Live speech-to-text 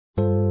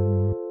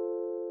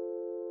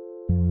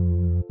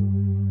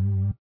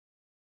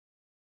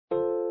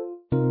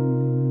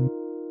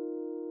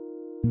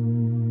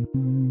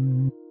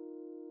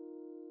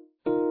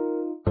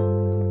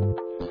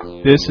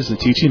This is a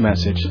teaching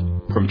message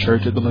from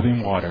Church of the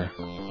Living Water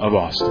of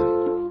Austin.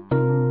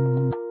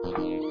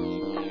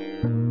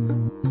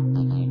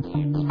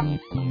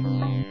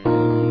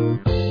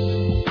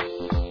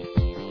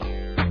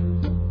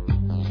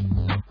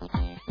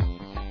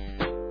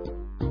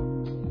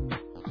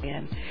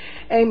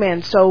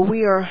 Amen. So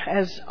we are,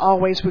 as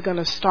always, we're going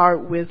to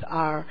start with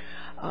our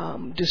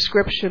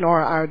description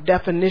or our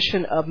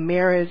definition of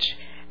marriage,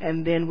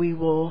 and then we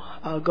will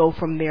go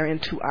from there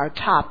into our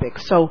topic.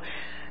 So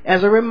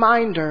as a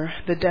reminder,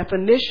 the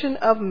definition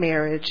of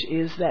marriage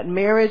is that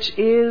marriage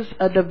is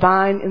a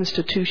divine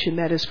institution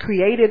that is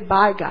created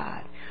by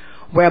God,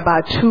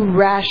 whereby two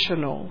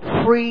rational,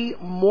 free,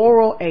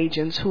 moral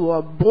agents who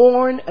are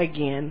born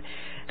again,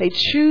 they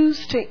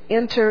choose to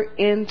enter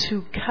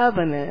into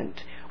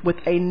covenant with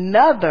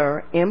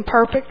another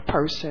imperfect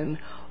person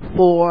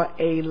for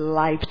a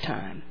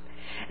lifetime.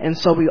 And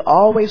so we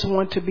always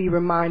want to be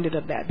reminded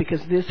of that,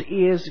 because this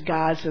is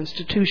God's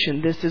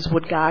institution. This is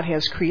what God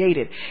has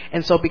created.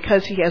 And so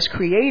because He has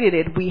created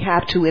it, we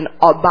have to,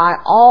 by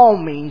all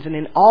means and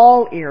in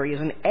all areas,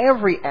 in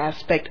every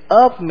aspect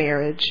of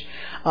marriage,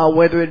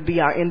 whether it be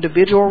our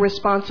individual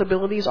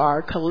responsibilities or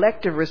our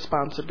collective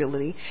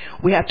responsibility,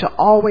 we have to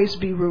always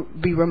be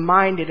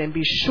reminded and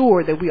be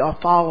sure that we are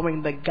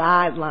following the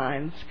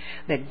guidelines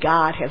that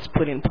God has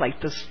put in place,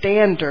 the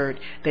standard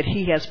that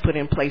He has put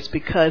in place,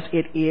 because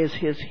it is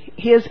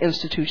His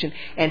institution,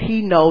 and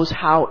He knows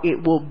how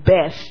it will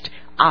best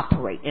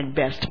operate and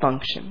best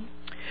function.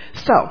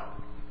 So,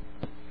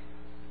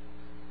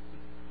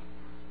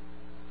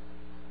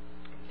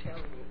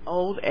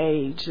 old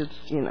age,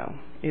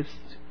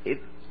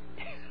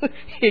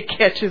 it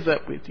catches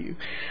up with you.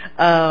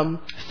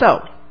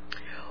 So,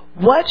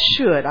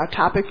 our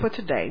topic for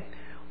today,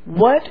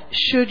 what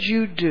should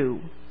you do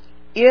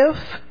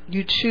if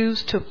you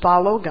choose to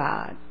follow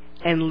God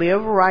and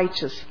live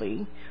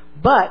righteously,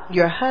 but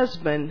your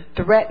husband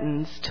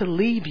threatens to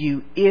leave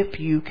you if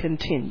you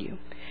continue?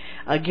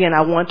 Again,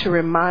 I want to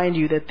remind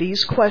you that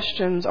these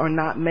questions are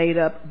not made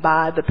up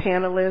by the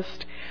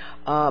panelist,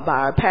 by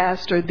our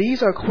pastor.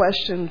 These are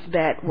questions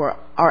that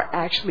are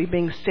actually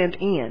being sent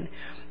in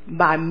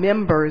by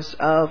members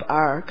of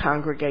our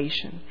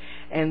congregation.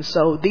 And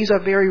so these are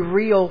very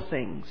real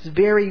things,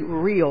 very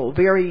real,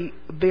 very,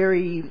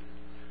 very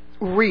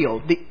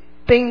real. The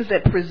things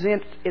that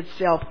present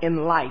itself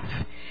in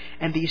life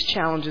and these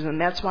challenges. And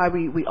that's why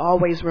we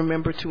always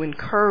remember to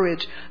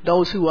encourage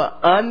those who are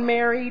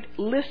unmarried,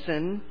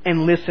 listen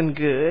and listen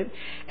good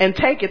and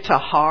take it to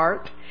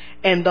heart.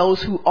 And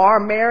those who are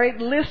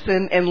married,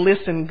 listen and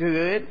listen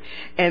good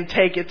and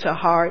take it to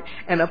heart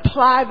and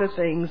apply the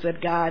things that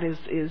God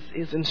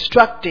is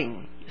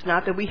instructing. It's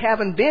not that we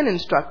haven't been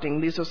instructing.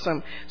 These are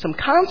some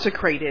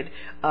consecrated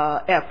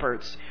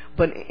efforts.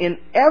 But in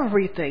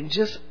everything,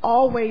 just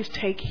always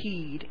take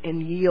heed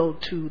and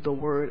yield to the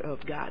Word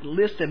of God.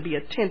 Listen, be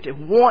attentive,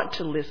 want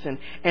to listen,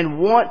 and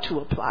want to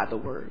apply the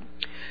Word.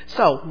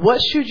 So, what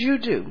should you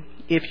do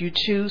if you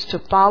choose to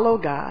follow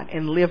God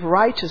and live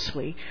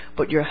righteously,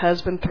 but your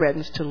husband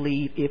threatens to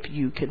leave if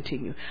you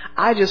continue?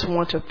 I just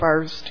want to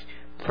first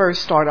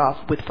start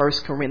off with 1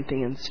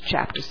 Corinthians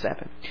chapter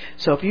 7.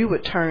 So if you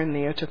would turn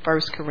there to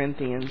 1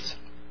 Corinthians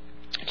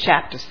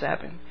chapter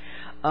 7.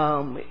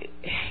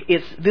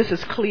 This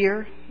is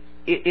clear.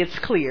 It's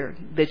clear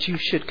that you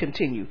should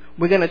continue.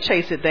 We're going to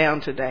chase it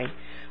down today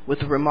with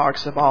the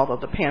remarks of all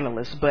of the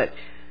panelists, but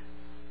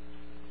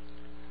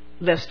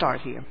let's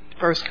start here.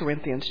 1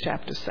 Corinthians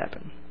chapter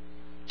 7.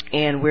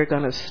 And we're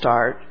going to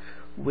start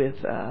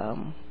with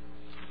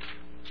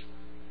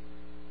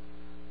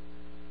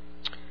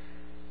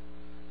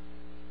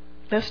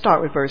let's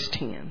start with verse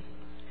 10.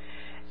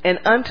 And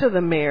unto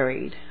the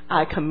married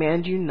I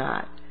command you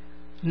not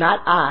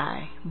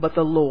I, but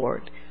the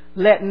Lord.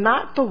 Let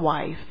not the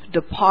wife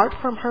depart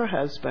from her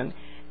husband,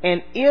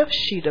 and if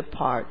she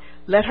depart,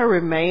 let her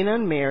remain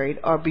unmarried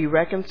or be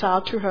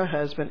reconciled to her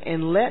husband,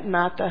 and let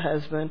not the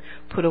husband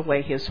put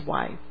away his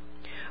wife.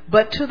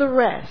 But to the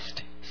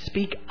rest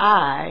speak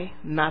I,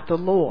 not the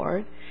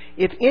Lord.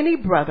 If any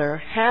brother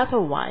hath a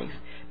wife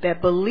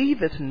that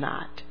believeth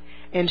not,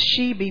 and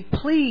she be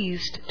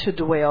pleased to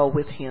dwell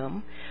with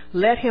him,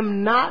 let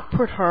him not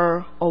put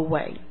her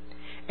away.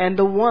 And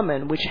the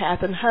woman which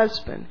hath an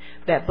husband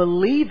that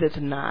believeth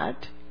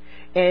not,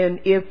 and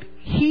if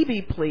he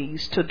be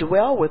pleased to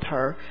dwell with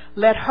her,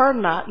 let her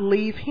not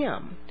leave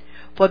him.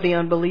 For the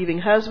unbelieving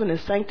husband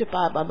is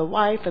sanctified by the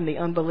wife, and the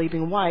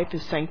unbelieving wife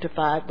is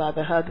sanctified by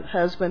the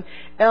husband.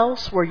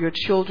 Else were your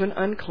children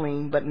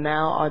unclean, but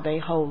now are they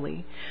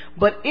holy.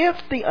 But if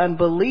the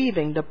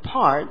unbelieving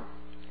depart,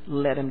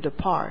 let him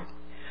depart.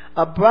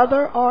 A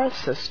brother or a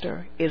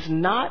sister is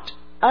not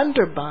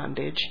under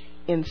bondage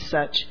in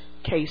such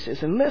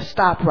cases. And let's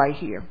stop right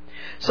here.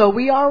 So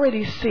we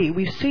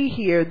see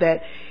here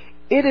that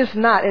it is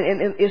not,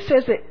 and it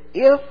says that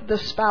if the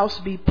spouse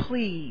be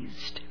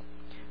pleased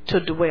to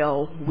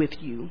dwell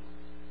with you,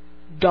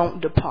 don't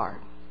depart.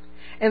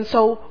 And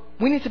so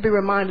we need to be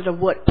reminded of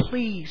what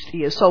pleased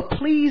is. So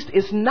pleased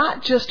is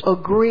not just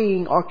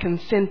agreeing or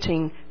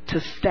consenting to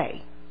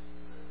stay.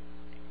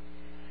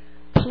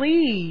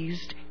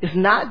 pleased is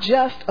not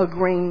just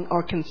agreeing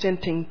or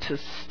consenting to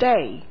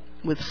stay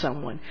with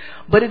someone,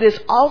 but it is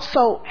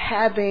also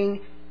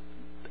having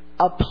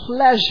a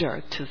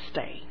pleasure to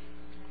stay.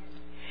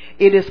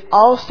 It is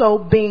also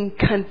being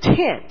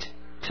content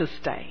to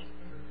stay.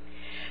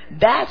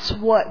 That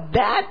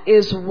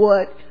is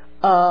what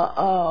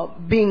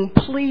being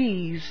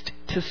pleased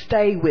to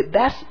stay with.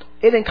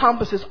 It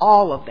encompasses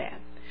all of that.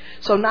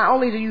 So not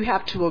only do you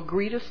have to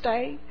agree to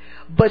stay,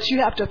 but you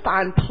have to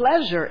find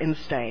pleasure in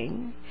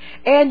staying,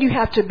 and you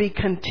have to be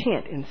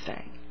content in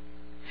staying.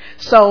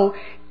 So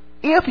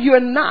if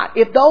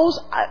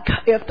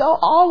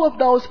all of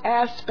those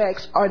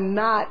aspects are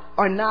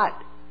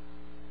not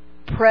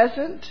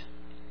present,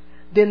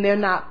 then they're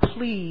not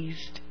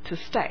pleased to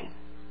stay.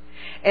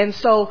 And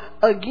so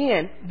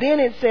again, then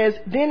it says,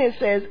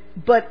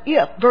 but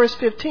if, verse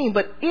 15,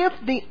 but if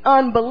the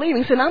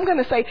unbelieving, so I'm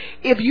going to say,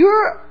 if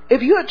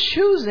you're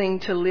choosing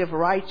to live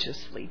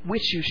righteously,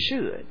 which you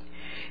should,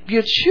 if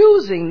you're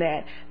choosing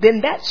that, then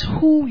that's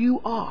who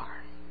you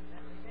are.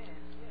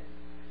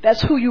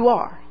 That's who you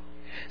are.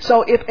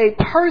 So if a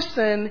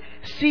person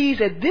sees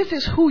that this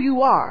is who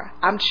you are,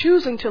 I'm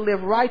choosing to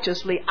live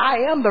righteously, I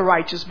am the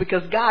righteous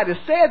because God has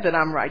said that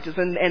I'm righteous,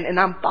 and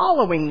I'm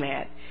following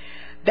that.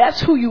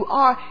 That's who you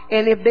are.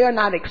 And if they're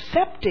not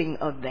accepting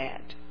of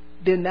that,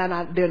 then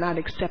they're not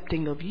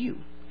accepting of you.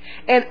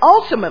 And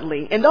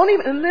ultimately, and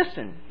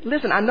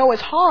listen, I know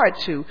it's hard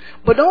to,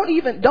 but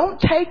don't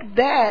take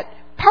that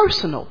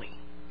personally.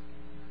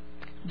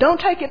 Don't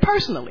take it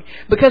personally,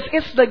 because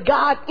it's the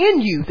God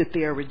in you that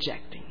they're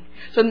rejecting.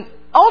 So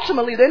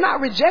ultimately, they're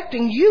not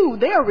rejecting you,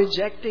 they're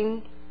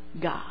rejecting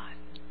God.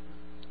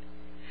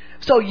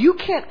 So you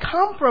can't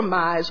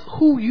compromise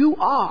who you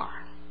are.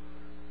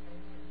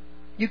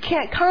 You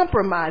can't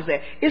compromise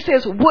that. It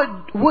says,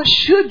 what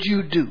should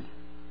you do?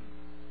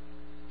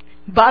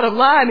 Bottom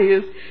line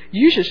is,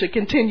 you should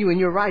continue in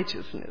your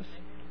righteousness.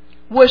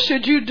 What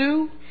should you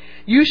do?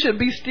 You should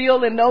be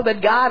still and know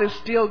that God is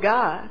still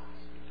God.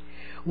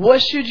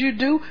 What should you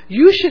do?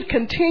 You should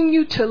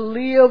continue to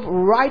live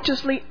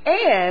righteously,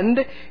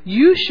 and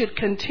you should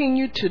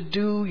continue to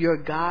do your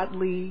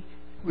godly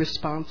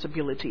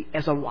responsibility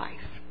as a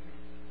wife.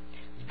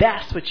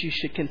 That's what you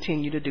should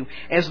continue to do.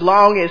 As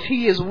long as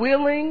He is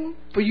willing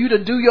for you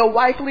to do your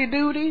wifely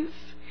duties,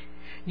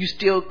 you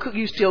still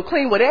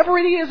clean. Whatever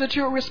it is that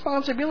your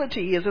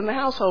responsibility is in the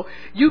household,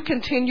 you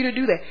continue to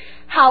do that.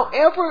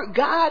 However,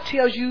 God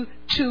tells you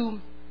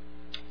to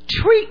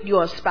treat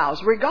your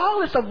spouse,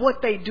 regardless of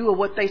what they do or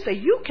what they say,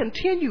 you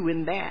continue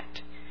in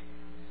that.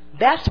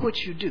 That's what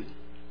you do.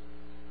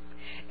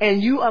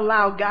 And you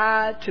allow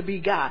God to be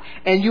God.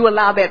 And you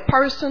allow that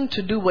person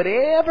to do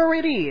whatever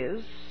it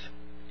is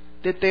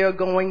that they're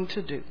going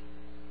to do.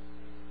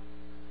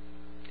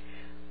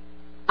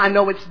 I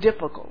know it's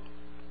difficult.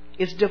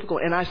 It's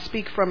difficult, and I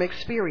speak from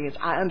experience.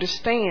 I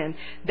understand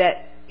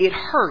that it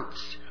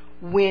hurts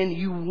when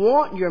you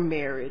want your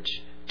marriage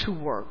to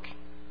work,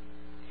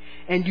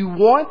 and you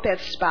want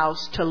that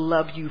spouse to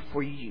love you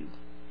for you,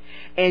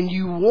 and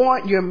you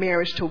want your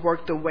marriage to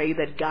work the way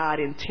that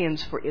God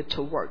intends for it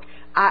to work.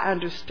 I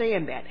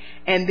understand that.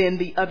 And then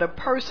the other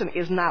person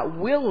is not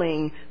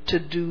willing to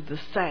do the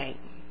same.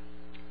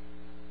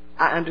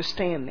 I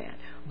understand that.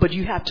 But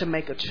you have to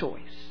make a choice.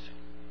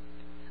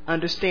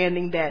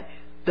 Understanding that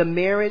the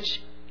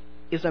marriage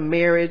is a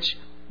marriage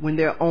when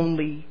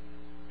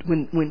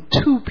when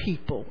two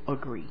people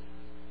agree.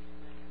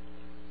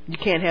 You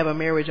can't have a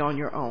marriage on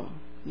your own.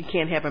 You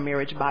can't have a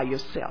marriage by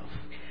yourself.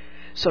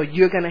 So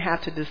you're going to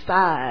have to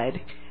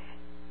decide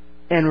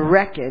and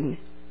reckon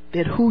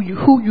that who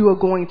you are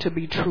going to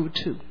be true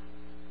to.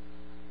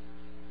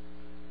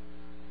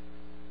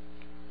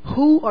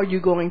 Who are you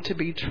going to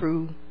be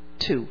true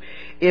to?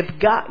 If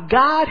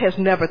God has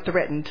never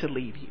threatened to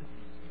leave you.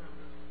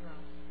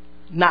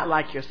 Not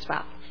like your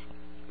spouse.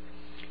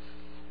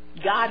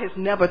 God has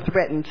never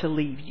threatened to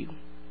leave you.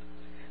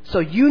 So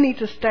you need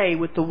to stay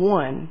with the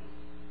one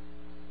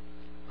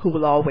who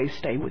will always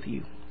stay with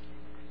you.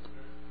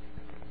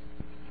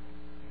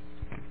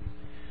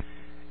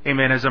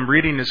 Amen. As I'm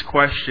reading this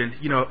question,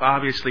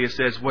 obviously it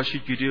says, what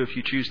should you do if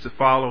you choose to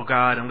follow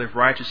God and live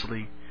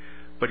righteously,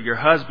 but your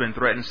husband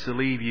threatens to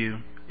leave you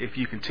if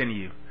you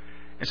continue?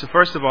 And so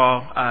first of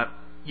all,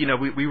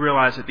 we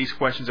realize that these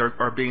questions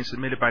are being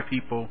submitted by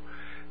people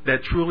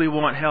that truly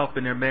want help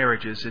in their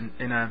marriages. And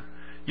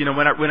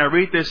when I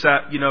read this,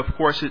 of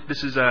course,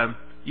 this is a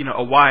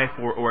wife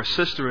or a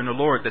sister in the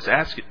Lord that's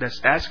asking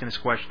this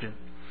question.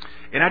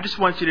 And I just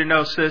want you to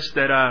know, sis,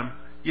 that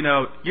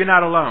you're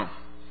not alone.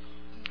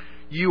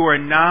 You are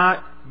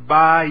not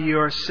by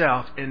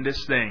yourself in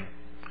this thing.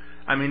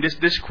 I mean,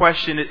 this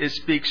question, it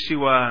speaks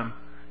to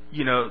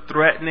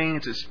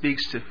threatenings. It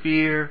speaks to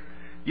fear.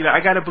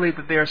 I got to believe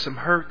that there's some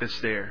hurt that's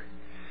there.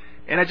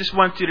 And I just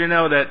want you to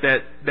know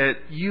that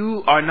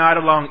you are not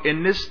alone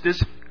in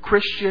this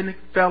Christian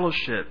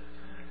fellowship,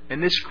 in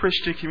this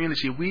Christian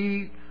community.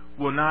 We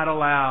will not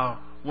allow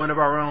one of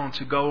our own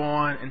to go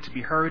on and to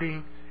be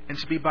hurting and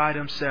to be by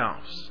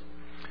themselves.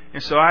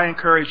 And so I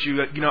encourage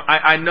you,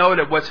 I know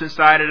that what's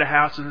inside of the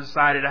house is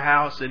inside of the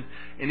house, and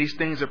these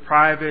things are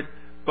private,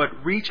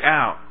 but reach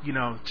out,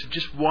 to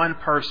just one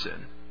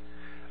person,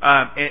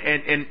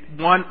 and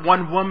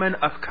one woman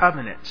of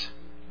covenant,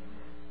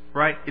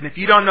 right? And if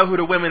you don't know who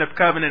the women of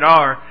covenant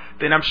are,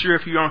 then I'm sure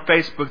if you're on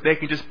Facebook, they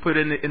can just put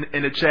in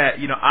the chat,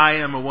 I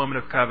am a woman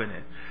of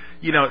covenant.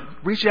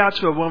 Reach out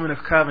to a woman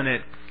of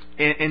covenant,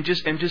 and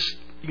just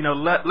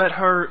let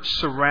her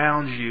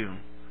surround you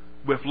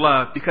with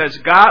love, because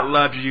God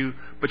loves you,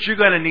 but you're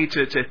going to need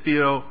to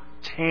feel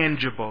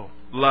tangible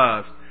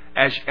love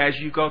as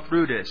you go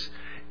through this.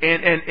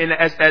 And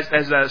as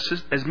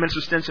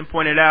Minister Stinson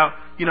pointed out,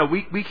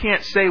 we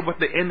can't say what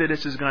the end of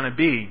this is going to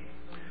be,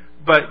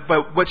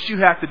 but what you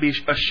have to be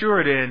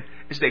assured in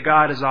is that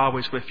God is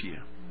always with you.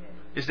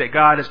 Is that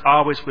God is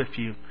always with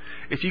you.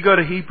 If you go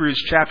to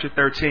Hebrews chapter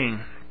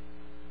 13.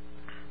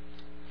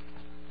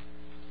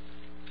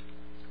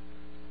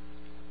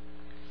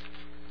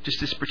 Just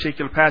this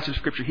particular passage of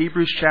Scripture,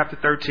 Hebrews chapter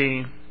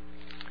 13,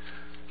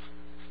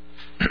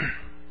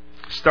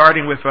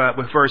 starting with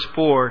verse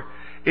 4,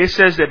 it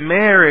says that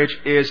marriage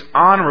is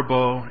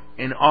honorable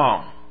in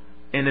all,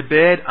 and the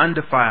bed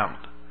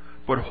undefiled.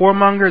 But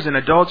whoremongers and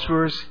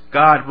adulterers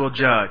God will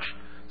judge.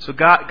 So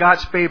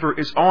God's favor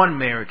is on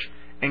marriage,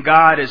 and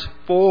God is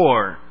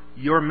for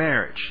your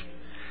marriage.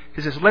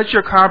 He says, let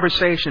your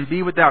conversation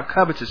be without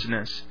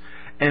covetousness,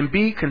 and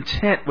be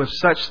content with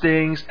such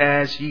things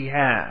as ye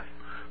have.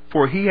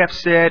 For he hath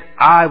said,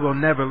 I will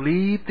never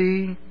leave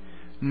thee,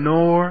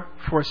 nor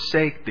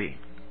forsake thee.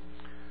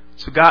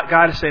 So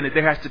God is saying that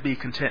there has to be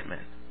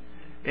contentment.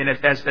 And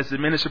as the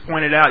minister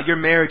pointed out, your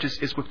marriage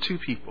is with two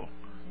people,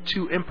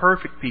 two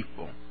imperfect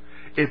people.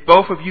 If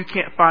both of you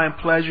can't find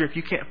pleasure, if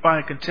you can't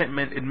find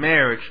contentment in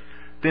marriage,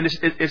 then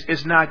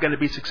it's not going to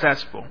be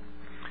successful.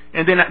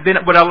 And then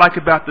what I like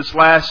about this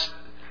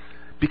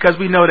because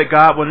we know that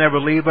God will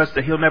never leave us,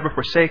 that He'll never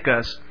forsake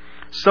us,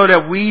 so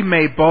that we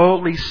may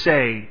boldly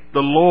say,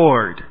 the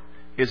Lord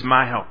is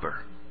my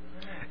helper,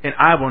 and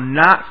I will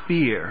not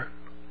fear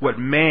what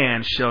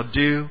man shall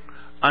do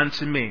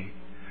unto me.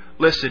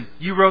 Listen,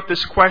 you wrote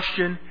this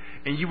question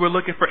and you were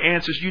looking for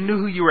answers. You knew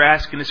who you were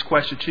asking this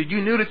question to. You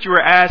knew that you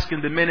were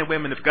asking the men and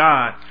women of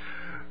God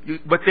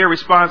what their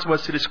response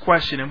was to this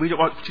question. And we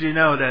want you to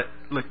know that,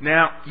 look,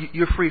 now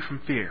you're free from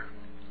fear.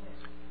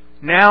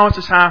 Now is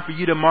the time for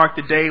you to mark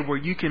the day where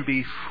you can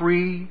be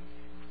free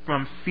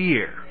from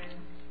fear.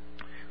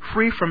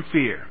 Free from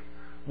fear.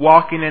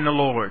 Walking in the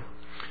Lord.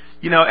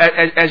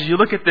 As you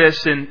look at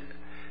this, and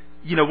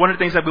one of the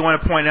things that we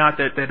want to point out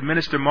that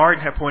Minister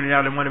Martin had pointed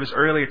out in one of his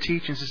earlier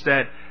teachings is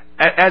that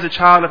as a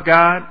child of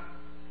God,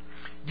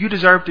 you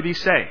deserve to be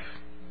safe.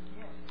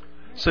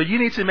 So you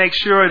need to make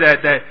sure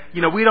that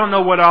we don't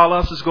know what all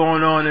else is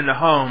going on in the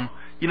home,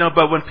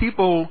 but when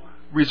people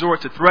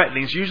resort to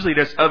threatenings, usually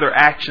there's other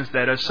actions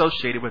that are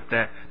associated with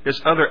that.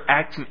 There's other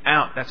acting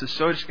out that's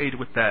associated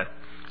with that.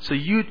 So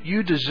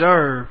you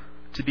deserve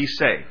to be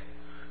safe.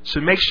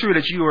 So make sure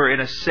that you are in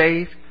a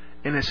safe,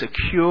 in a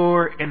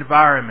secure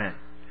environment.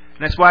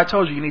 And that's why I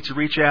told you need to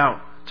reach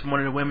out to one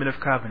of the women of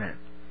covenant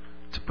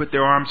to put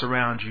their arms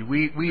around you.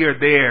 We are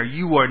there.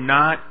 You are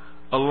not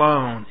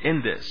alone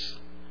in this.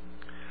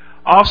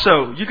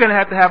 Also, you're going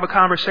to have a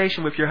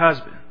conversation with your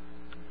husband.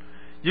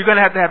 You're going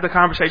to have the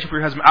conversation with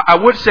your husband. I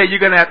would say you're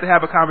going to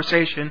have a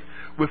conversation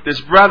with this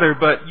brother,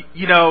 but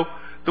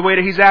the way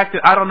that he's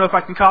acting, I don't know if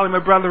I can call him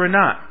a brother or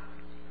not.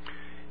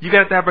 You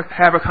got to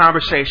have a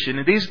conversation,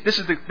 and this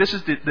is the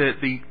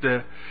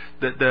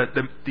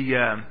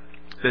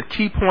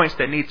key points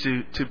that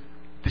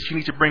you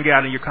need to bring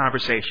out in your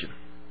conversation.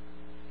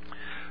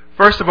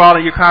 First of all,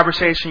 in your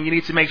conversation, you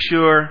need to make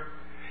sure,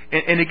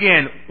 and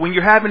again, when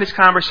you're having this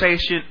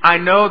conversation, I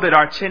know that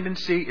our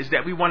tendency is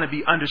that we want to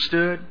be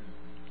understood.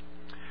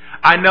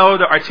 I know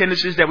that our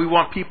tendency is that we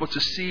want people to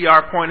see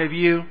our point of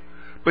view,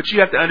 but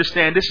you have to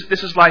understand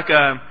this is like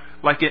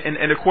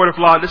in a court of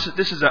law.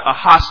 This is a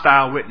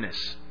hostile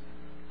witness.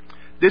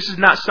 This is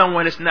not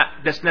someone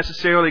that's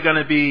necessarily going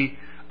to be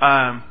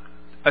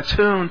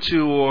attuned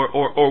to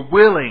or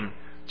willing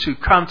to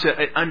come to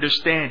an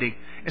understanding.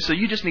 And so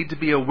you just need to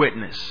be a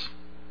witness.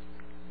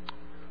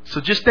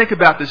 So just think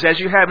about this as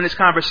you're having this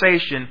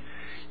conversation.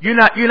 You're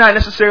not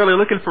necessarily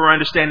looking for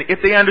understanding.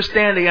 If they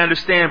understand, they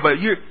understand.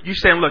 But you're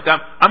saying, look,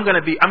 I'm going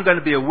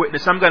to be a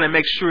witness. I'm going to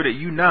make sure that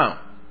you know.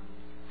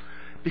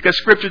 Because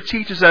Scripture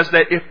teaches us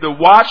that if the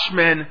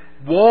watchman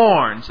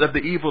warns of the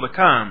evil to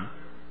come,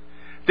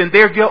 then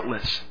they're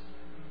guiltless,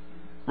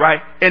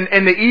 right?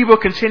 And the evil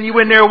continue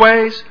in their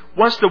ways.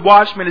 Once the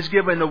watchman is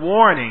given the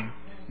warning,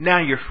 now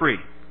you're free.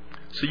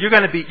 So you're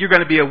going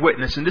to be a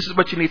witness, and this is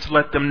what you need to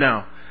let them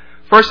know.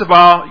 First of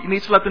all, you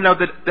need to let them know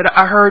that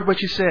I heard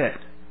what you said.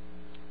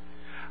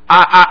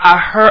 I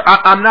heard.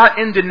 I'm not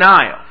in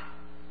denial.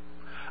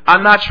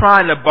 I'm not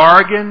trying to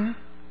bargain.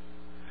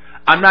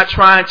 I'm not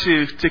trying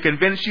to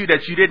convince you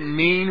that you didn't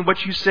mean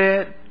what you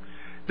said.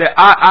 That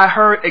I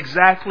heard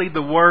exactly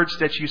the words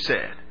that you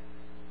said.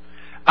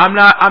 I'm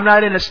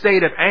not in a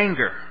state of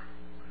anger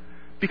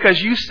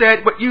because you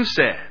said what you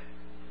said.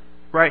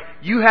 Right?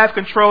 You have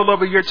control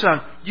over your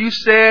tongue. You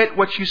said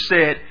what you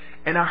said,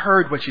 and I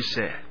heard what you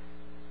said.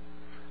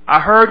 I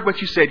heard what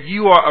you said.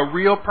 You are a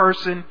real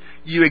person.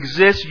 You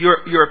exist.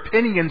 Your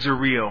opinions are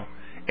real.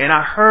 And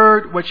I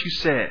heard what you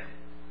said.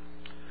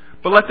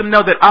 But let them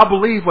know that I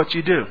believe what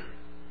you do.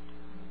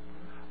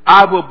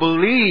 I will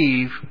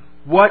believe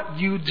what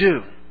you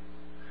do.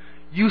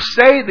 You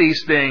say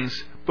these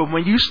things, but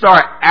when you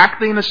start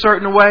acting a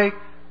certain way,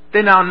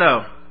 then I'll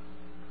know.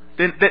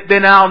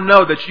 Then I'll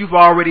know that you've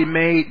already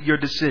made your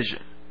decision.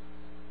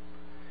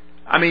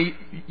 I mean,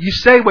 you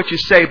say what you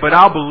say, but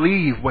I'll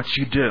believe what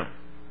you do.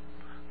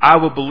 I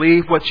will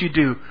believe what you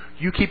do.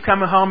 You keep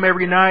coming home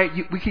every night.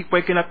 We keep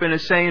waking up in the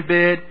same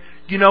bed.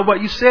 You know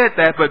what? You said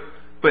that,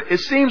 but it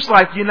seems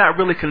like you're not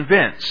really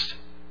convinced,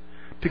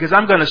 because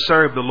I'm going to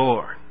serve the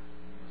Lord.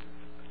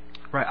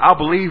 Right? I'll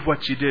believe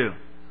what you do.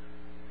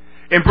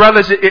 And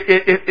brothers,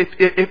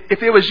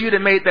 if it was you that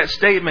made that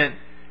statement,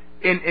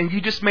 and you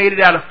just made it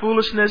out of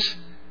foolishness,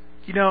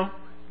 you know,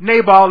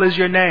 Nabal is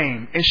your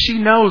name, and she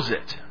knows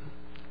it.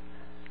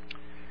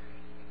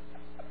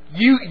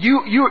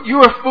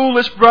 You're a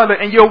foolish brother,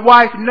 and your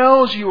wife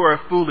knows you are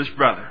a foolish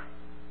brother,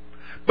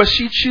 but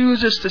she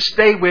chooses to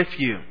stay with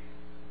you.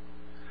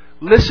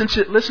 Listen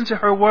to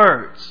her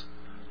words.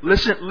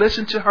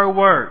 Listen to her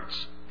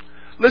words.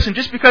 Listen,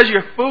 just because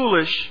you're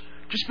foolish,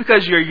 just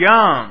because you're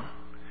young,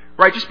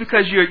 right? Just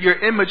because you're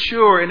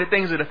immature in the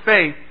things of the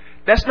faith,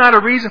 that's not a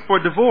reason for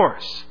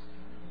divorce,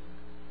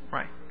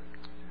 right?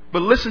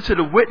 But listen to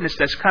the witness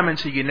that's coming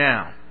to you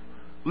now.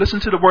 Listen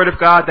to the word of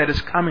God that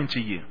is coming to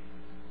you.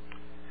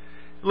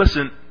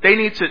 Listen, they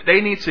need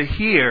to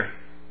hear.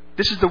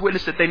 This is the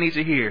witness that they need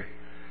to hear.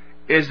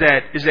 Is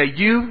that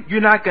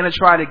you're not going to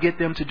try to get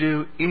them to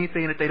do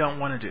anything that they don't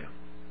want to do.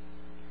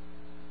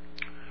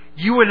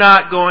 You are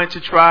not going to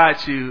try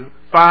to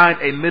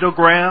find a middle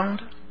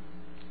ground.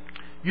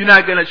 You're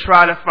not going to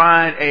try to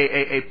find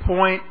a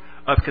point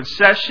of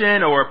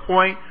concession, or a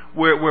point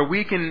where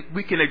we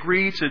can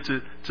agree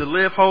to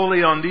live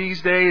holy on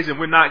these days, and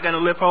we're not going to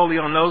live holy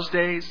on those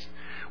days.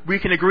 We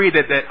can agree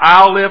that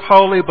I'll live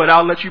holy, but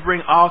I'll let you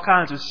bring all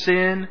kinds of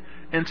sin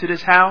into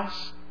this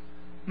house.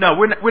 No,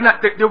 we're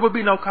not. There will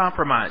be no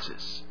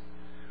compromises.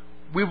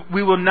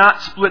 We will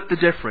not split the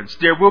difference.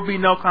 There will be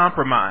no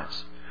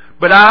compromise.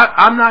 But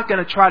I'm not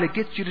going to try to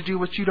get you to do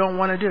what you don't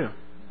want to do.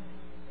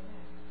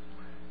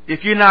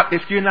 If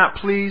you're not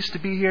pleased to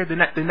be here,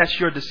 then that's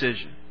your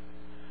decision.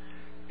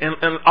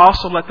 And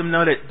also let them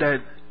know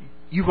that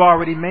you've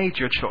already made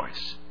your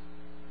choice.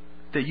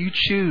 That you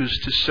choose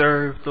to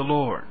serve the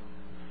Lord.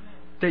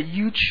 That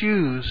you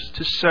choose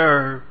to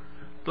serve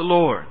the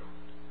Lord.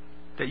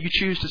 That you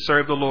choose to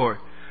serve the Lord.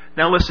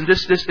 Now listen,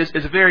 this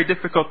is a very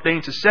difficult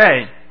thing to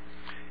say.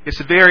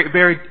 There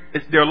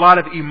are a lot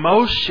of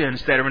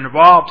emotions that are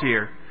involved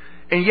here.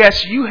 And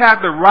yes, you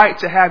have the right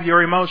to have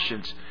your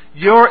emotions.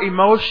 Your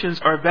emotions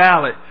are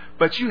valid,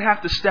 but you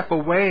have to step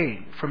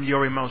away from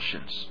your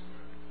emotions.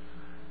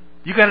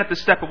 You're going to have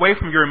to step away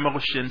from your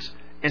emotions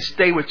and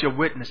stay with your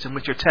witness and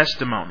with your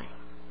testimony.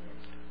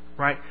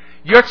 Right?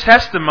 Your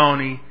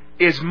testimony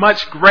is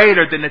much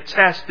greater than the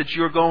test that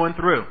you're going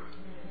through.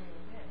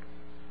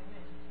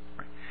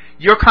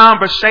 Your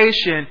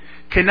conversation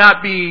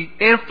cannot be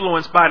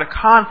influenced by the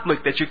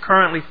conflict that you're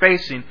currently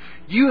facing.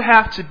 You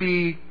have to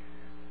be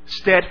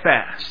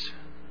steadfast,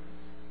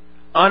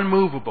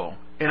 unmovable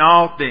in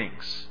all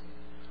things,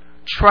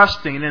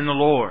 trusting in the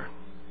Lord.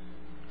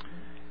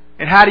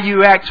 And how do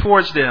you act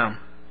towards them?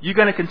 You're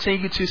going to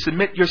continue to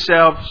submit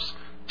yourselves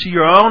to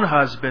your own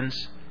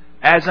husbands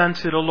as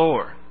unto the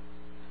Lord.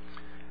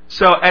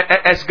 So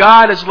as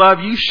God is love,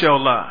 you show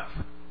love.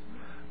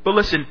 But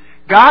listen,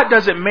 God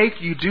doesn't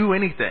make you do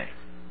anything.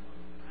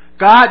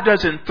 God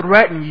doesn't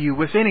threaten you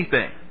with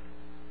anything.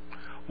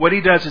 What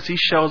He does is He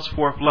shows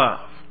forth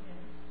love.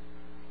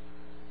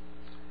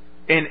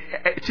 And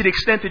to the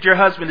extent that your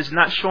husband is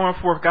not showing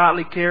forth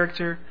godly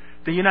character,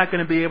 then you're not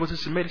going to be able to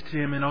submit to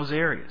him in those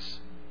areas.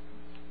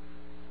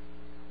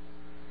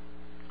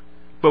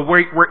 But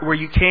where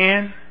you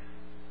can,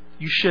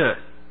 you should.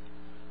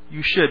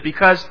 You should,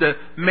 because the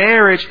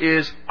marriage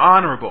is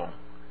honorable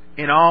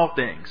in all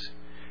things.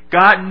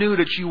 God knew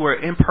that you were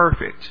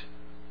imperfect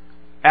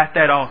at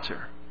that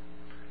altar.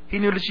 He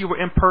knew that you were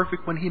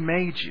imperfect when He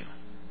made you.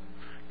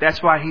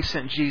 That's why He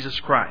sent Jesus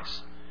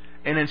Christ.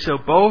 And until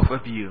both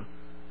of you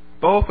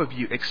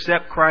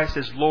accept Christ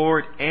as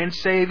Lord and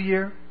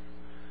Savior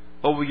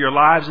over your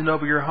lives and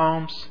over your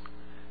homes,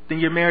 then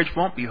your marriage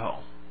won't be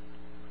whole.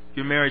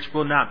 Your marriage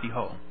will not be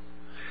whole.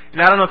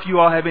 And I don't know if you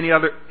all have any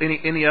other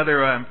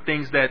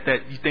things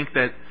that you think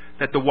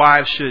that the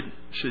wives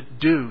should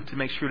do to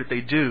make sure that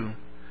they do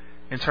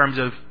in terms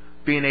of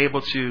being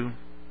able to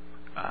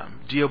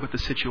deal with the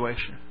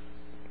situation.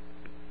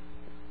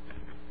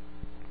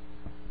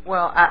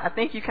 Well, I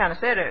think you kind of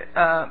said it,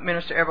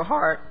 Minister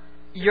Everhart.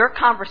 Your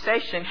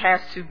conversation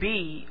has to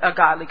be a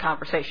godly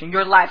conversation.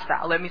 Your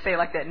lifestyle, let me say it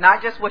like that.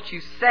 Not just what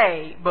you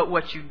say, but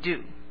what you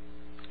do.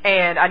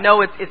 And I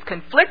know it's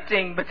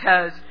conflicting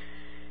because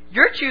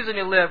you're choosing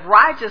to live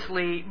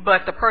righteously,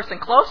 but the person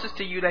closest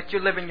to you that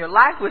you're living your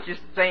life with is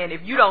saying,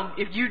 if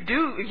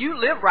you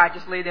live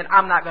righteously, then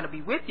I'm not going to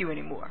be with you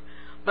anymore.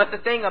 But the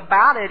thing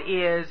about it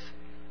is,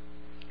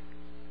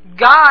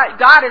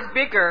 God is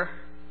bigger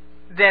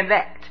than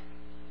that,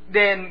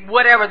 than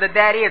whatever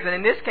that is. And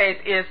in this case,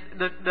 is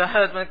the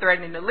husband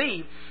threatening to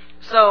leave.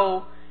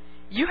 So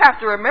you have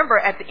to remember,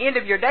 at the end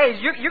of your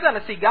days, you're going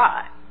to see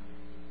God.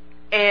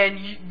 And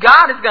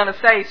God is going to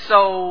say,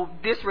 so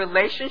this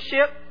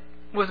relationship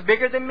was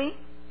bigger than me?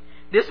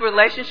 This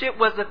relationship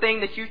was the thing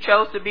that you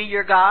chose to be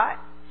your God?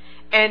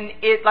 And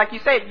it, like you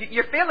said,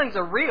 your feelings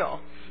are real.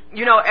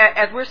 You know,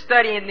 as we're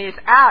studying this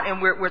out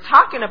and we're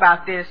talking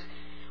about this,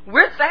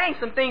 we're saying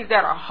some things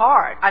that are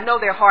hard. I know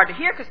they're hard to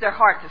hear because they're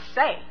hard to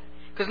say.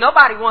 Because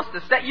nobody wants to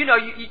say, you know,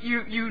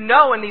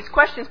 in these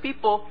questions,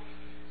 people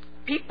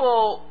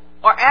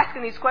are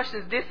asking these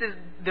questions. This is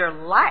their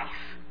life.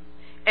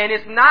 And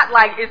it's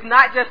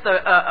not just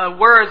a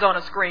words on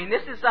a screen.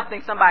 This is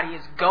something somebody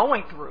is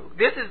going through.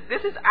 This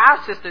is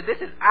our sister.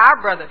 This is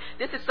our brother.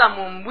 This is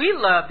someone we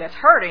love that's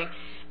hurting.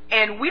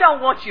 And we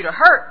don't want you to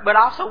hurt, but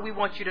also we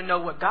want you to know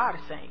what God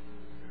is saying.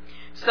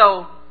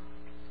 So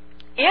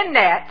in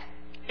that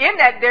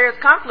there is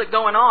conflict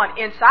going on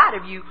inside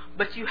of you,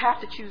 but you have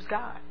to choose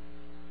God.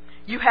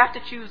 You have to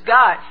choose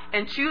God.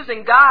 And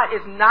choosing God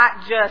is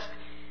not just,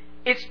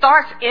 it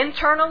starts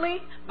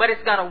internally, but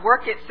it's going to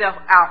work itself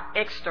out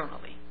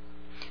externally.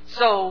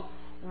 So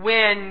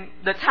when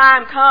the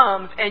time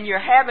comes and you're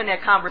having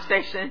that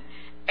conversation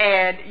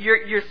and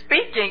you're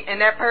speaking,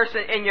 and that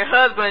person and your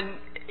husband,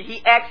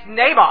 he acts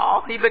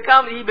Nabal, he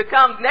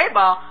becomes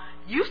Nabal,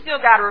 you still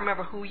got to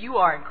remember who you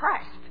are in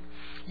Christ.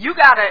 You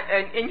got to,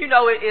 and you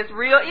know, it's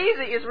real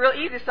easy. It's real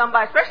easy.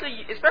 Somebody,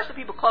 especially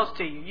people close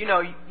to you, you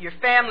know, your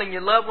family and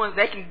your loved ones,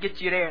 they can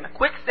get you there in a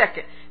quick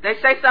second. They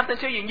say something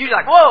to you and you're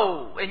like,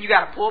 whoa, and you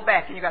got to pull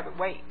back and you got to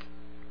wait.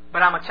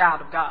 But I'm a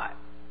child of God.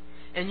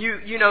 And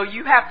you know,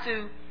 you have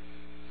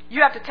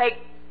to take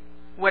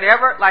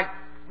whatever, like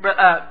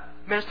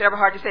Minister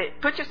Everhart just said,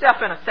 put yourself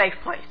in a safe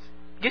place.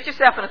 Get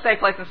yourself in a safe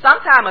place. And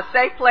sometimes a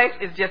safe place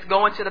is just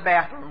going to the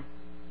bathroom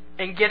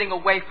and getting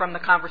away from the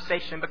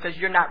conversation because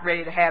you're not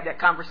ready to have that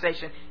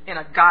conversation in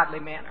a godly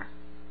manner.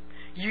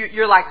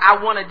 You're like,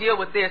 I want to deal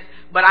with this,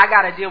 but I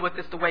got to deal with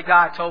this the way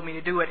God told me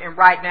to do it. And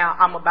right now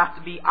I'm about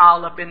to be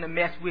all up in the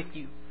mess with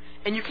you.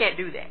 And you can't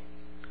do that.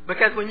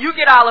 Because when you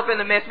get all up in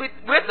the mess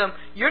with them,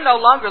 you're no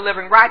longer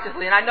living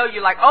righteously. And I know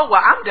you're like, oh,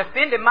 well, I'm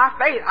defending my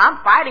faith. I'm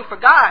fighting for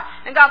God.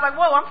 And God's like,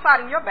 whoa, I'm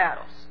fighting your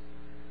battles.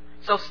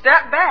 So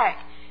step back.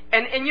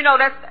 And you know,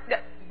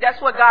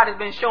 that's what God has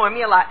been showing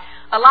me a lot.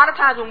 A lot of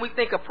times when we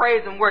think of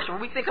praise and worship,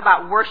 when we think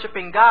about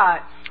worshiping God,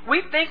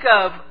 we think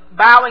of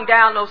bowing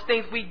down those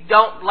things we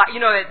don't like, you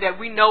know, that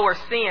we know are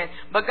sin.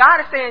 But God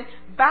is saying,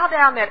 bow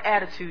down that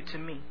attitude to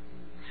me.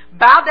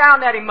 Bow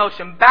down that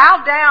emotion.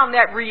 Bow down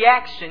that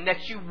reaction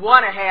that you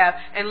want to have,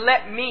 and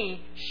let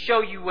me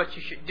show you what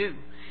you should do.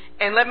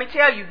 And let me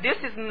tell you, this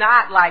is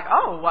not like,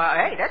 oh, well,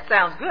 hey, that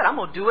sounds good, I'm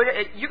going to do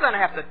it. You're going to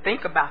have to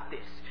think about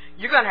this.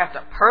 You're going to have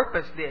to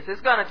purpose this.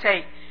 It's going to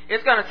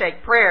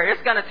take prayer.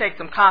 It's going to take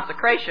some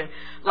consecration.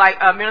 Like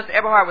Minister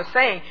Everhart was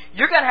saying,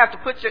 you're going to have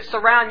to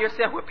surround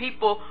yourself with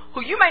people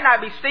who you may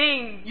not be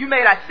seeing, you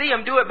may not see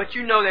them do it, but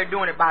you know they're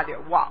doing it by their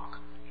walk.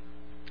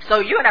 So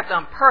you're going to have to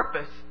on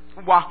purpose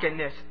walk in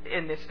this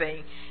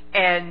thing,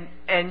 and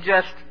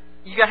just,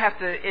 you're going to have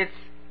to,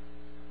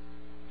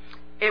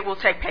 it will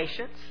take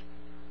patience.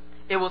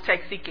 It will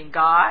take seeking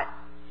God.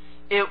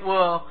 It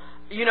will,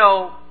 you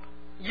know,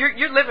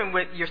 you're living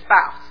with your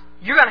spouse.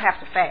 You're going to have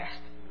to fast,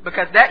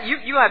 because that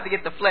you have to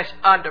get the flesh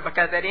under,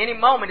 because at any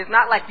moment, it's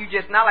not like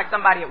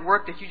somebody at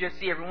work that you just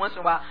see every once in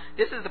a while.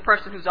 This is the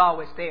person who's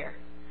always there.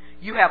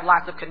 You have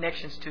lots of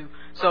connections to.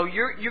 So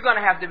you're going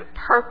to have to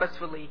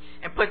purposefully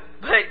and put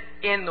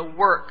in the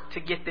work to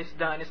get this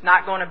done. It's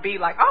not going to be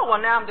like, oh,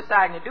 well, now I'm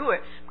deciding to do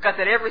it, because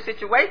at every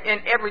situation, in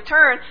every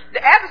turn,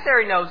 the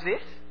adversary knows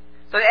this.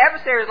 So the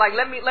adversary is like,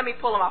 let me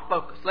pull him off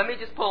focus. Let me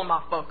just pull him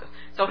off focus.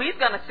 So he's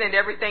going to send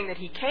everything that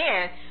he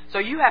can. So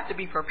you have to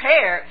be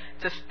prepared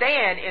to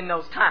stand in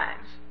those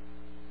times.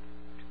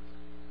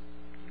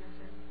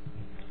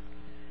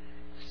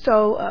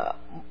 So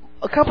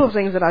a couple of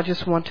things that I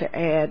just want to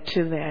add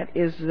to that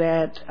is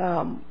that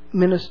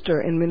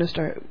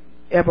Minister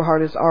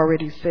Eberhard has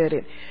already said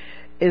it,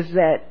 is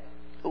that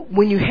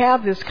when you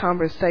have this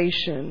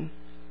conversation,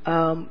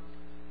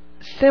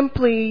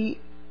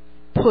 simply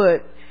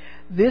put,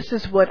 this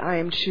is what I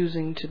am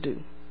choosing to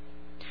do.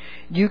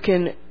 You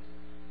can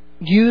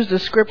use the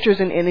scriptures,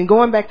 and in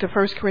going back to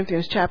 1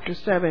 Corinthians chapter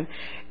 7,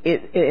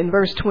 in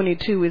verse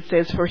 22, it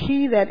says, for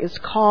he that is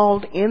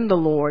called in the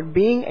Lord,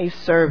 being a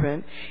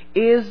servant,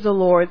 is the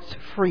Lord's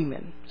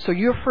freeman. So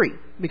you're free,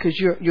 because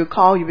you're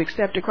called, you've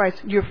accepted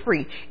Christ, you're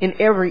free in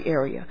every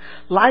area.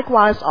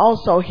 Likewise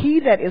also,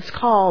 he that is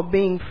called,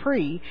 being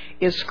free,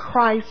 is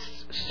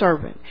Christ's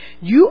servant.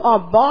 You are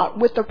bought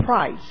with a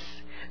price.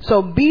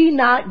 So be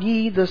not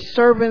ye the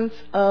servants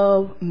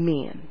of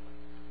men.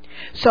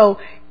 So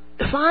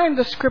find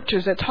the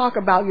scriptures that talk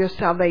about your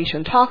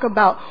salvation. Talk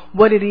about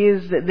what it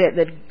is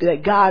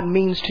that God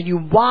means to you,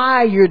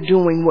 why you're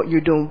doing what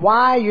you're doing,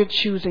 why you're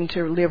choosing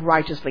to live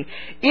righteously.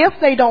 If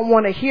they don't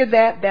want to hear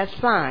that, that's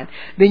fine.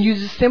 Then you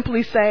just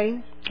simply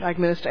say, like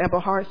Minister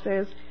Eberhard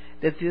says,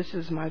 that this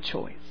is my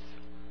choice.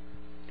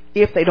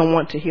 If they don't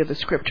want to hear the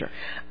scripture.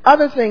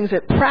 Other things,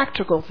 that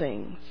practical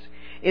things,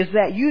 is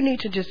that you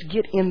need to just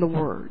get in the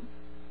Word.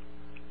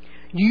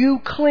 You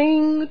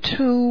cling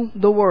to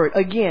the Word.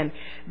 Again,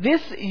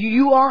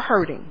 you are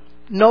hurting,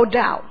 no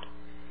doubt.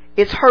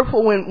 It's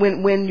hurtful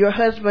when your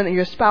husband and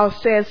your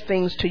spouse says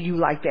things to you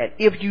like that,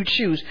 if you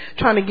choose,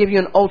 trying to give you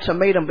an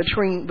ultimatum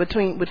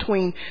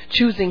between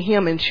choosing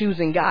him and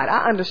choosing God.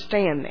 I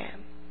understand that.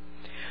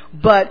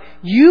 But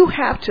you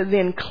have to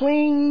then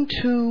cling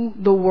to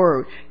the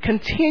Word.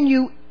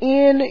 Continue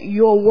in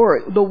your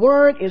Word. The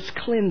Word is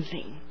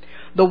cleansing.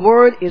 The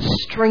Word is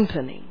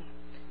strengthening.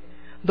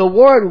 The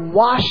Word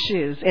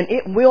washes, and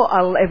it will,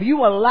 if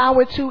you allow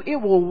it to, it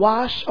will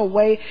wash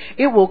away.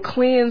 It will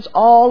cleanse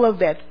all of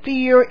that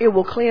fear. It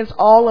will cleanse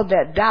all of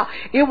that doubt.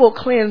 It will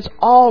cleanse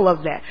all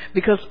of that.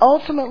 Because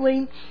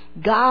ultimately,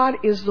 God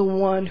is the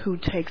one who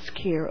takes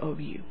care of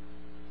you.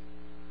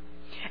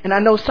 And I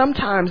know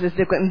sometimes it's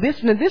difficult.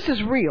 And this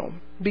is real,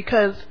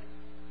 because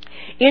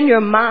in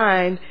your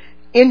mind,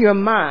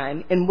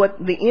 and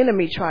what the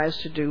enemy tries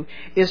to do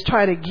is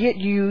try to get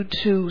you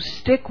to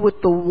stick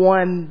with the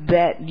one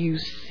that you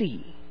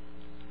see.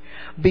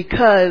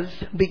 Because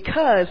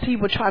he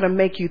will try to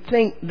make you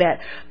think that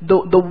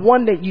the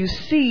one that you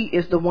see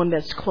is the one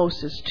that's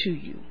closest to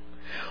you.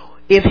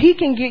 If he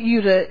can get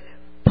you to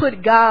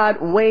put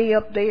God way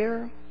up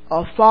there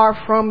or far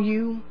from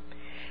you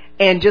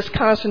and just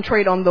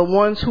concentrate on the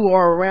ones who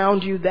are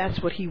around you, that's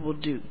what he will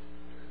do.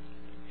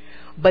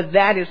 But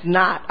that is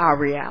not our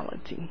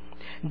reality.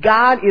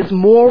 God is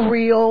more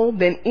real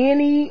than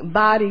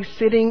anybody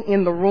sitting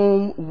in the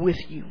room with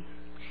you.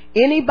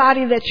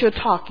 Anybody that you're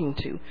talking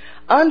to.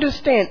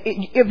 Understand,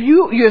 if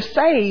you're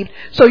saved,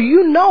 so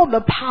you know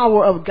the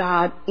power of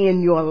God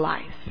in your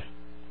life.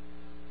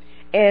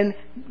 And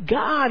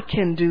God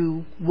can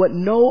do what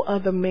no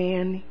other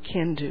man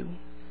can do.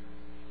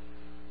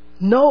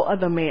 No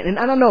other man. And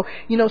I don't know,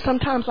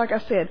 sometimes, like I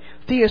said,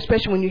 Thea,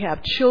 especially when you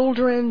have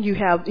children, you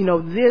have,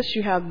 this,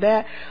 you have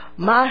that.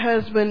 My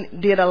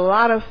husband did a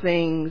lot of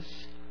things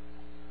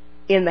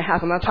in the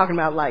house. I'm not talking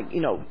about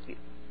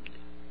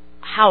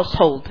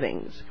household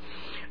things.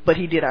 But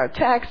he did our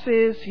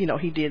taxes, he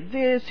did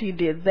this, he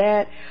did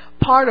that.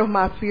 Part of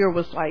my fear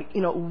was like,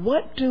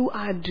 what do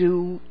I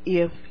do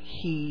if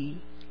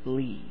he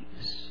leaves?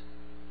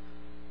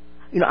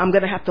 I'm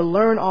going to have to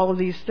learn all of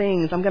these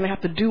things. I'm going to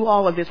have to do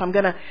all of this.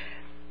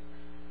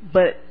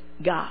 But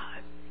God.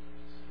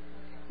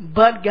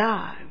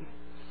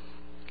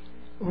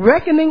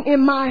 Reckoning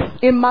in my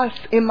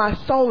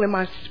soul, in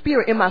my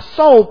spirit, in my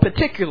soul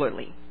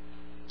particularly.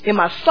 In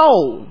my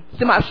soul.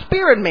 In my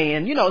spirit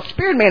man.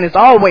 Spirit man is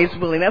always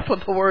willing. That's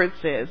what the word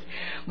says.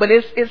 But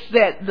it's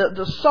that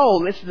the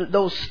soul, it's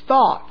those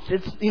thoughts,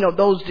 it's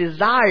those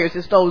desires,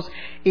 it's those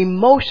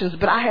emotions.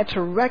 But I had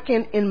to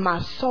reckon in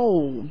my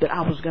soul that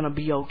I was going to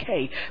be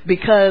okay,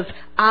 because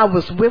I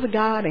was with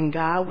God and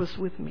God was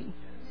with me.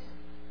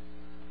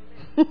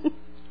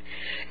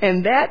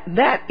 And that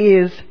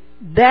is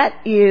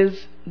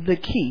the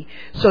key.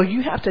 So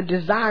you have to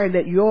desire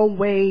that your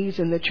ways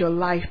and that your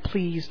life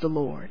please the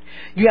Lord.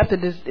 You have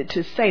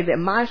to say that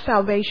my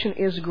salvation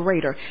is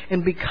greater,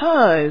 and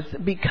because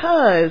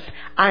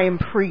I am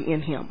free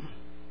in him,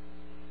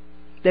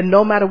 that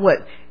no matter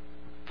what,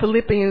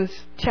 Philippians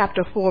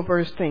chapter 4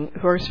 verse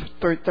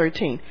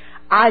 13,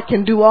 I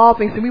can do all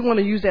things. And we want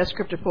to use that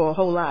scripture for a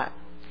whole lot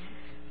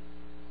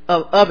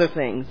of other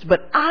things,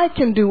 but I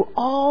can do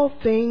all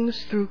things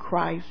through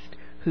Christ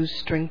who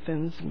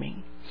strengthens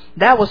me.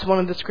 That was one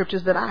of the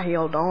scriptures that I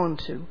held on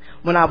to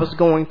when I was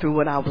going through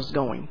what I was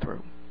going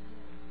through.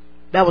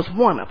 That was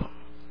one of them.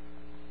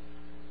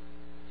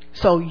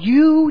 So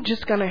you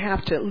just going to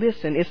have to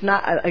listen. It's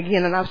not,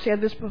 again, and I've said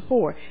this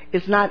before,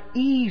 it's not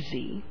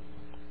easy.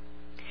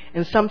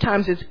 And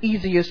sometimes it's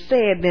easier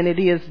said than it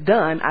is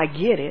done. I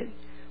get it.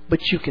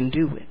 But you can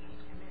do it.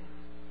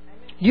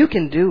 You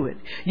can do it.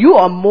 You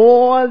are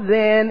more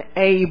than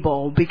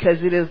able,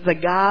 because it is the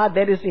God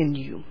that is in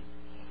you.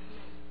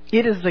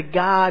 It is the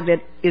God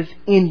that is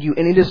in you,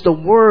 and it is the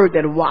Word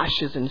that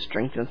washes and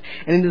strengthens,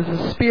 and it is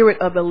the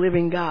Spirit of the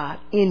living God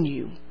in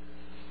you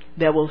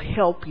that will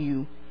help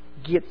you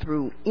get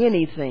through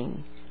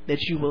anything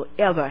that you will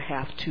ever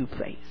have to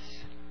face.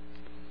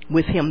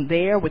 With him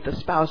there, with the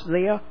spouse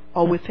there,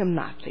 or with him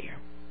not there.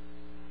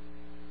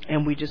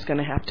 And we're just going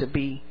to have to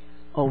be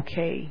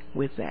okay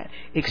with that.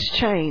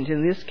 Exchange.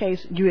 In this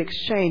case, you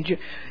exchange.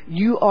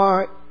 You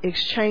are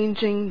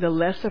exchanging the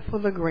lesser for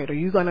the greater.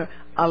 You're going to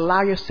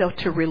allow yourself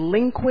to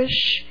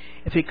relinquish,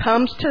 if it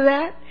comes to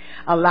that,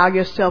 allow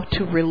yourself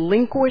to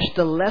relinquish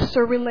the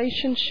lesser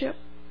relationship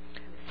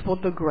for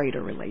the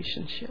greater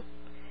relationship.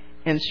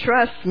 And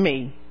trust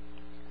me,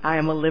 I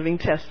am a living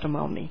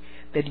testimony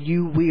that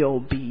you will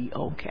be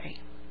okay.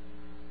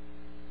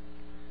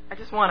 I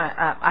just want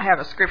to, I have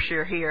a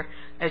scripture here,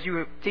 as you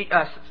were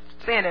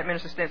saying that,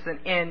 Minister Stinson,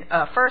 in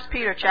 1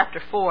 Peter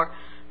chapter 4,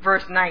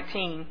 verse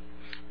 19.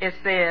 It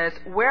says,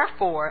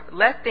 "Wherefore,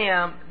 let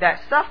them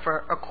that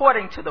suffer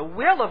according to the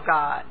will of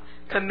God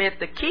commit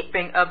the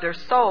keeping of their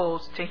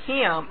souls to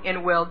Him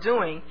in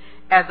well-doing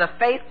as a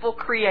faithful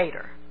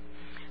Creator."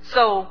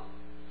 So,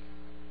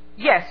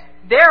 yes,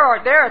 there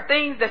are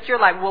things that you're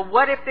like, well,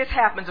 what if this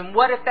happens and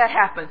what if that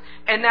happens?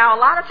 And now a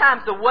lot of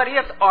times the what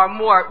ifs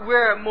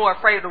we're more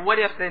afraid of the what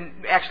ifs than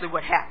actually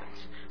what happens.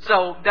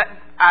 So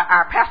that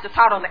our pastor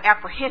taught on the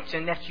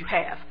apprehension that you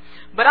have.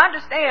 But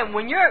understand,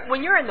 when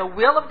you're in the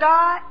will of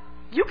God,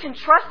 you can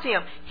trust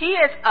Him. He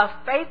is our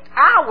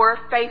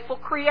faithful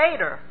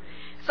Creator.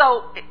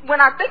 So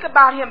when I think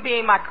about Him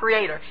being my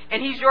Creator,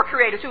 and He's your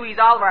Creator too, He's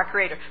all of our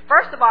Creator.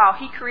 First of all,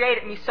 He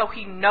created me so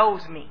He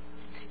knows me.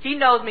 He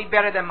knows me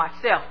better than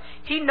myself.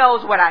 He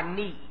knows what I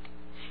need.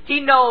 He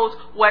knows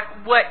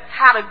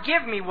how to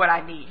give me what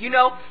I need.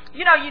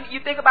 You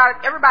think about it,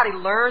 everybody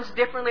learns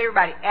differently,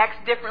 everybody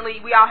acts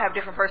differently, we all have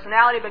different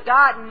personality, but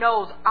God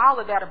knows all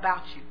of that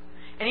about you.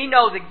 And He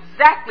knows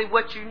exactly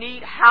what you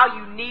need, how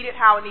you need it,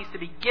 how it needs to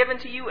be given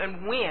to you,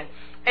 and when.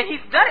 And He's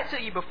done it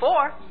to you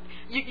before.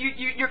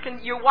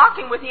 You're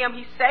walking with Him.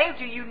 He saved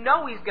you. You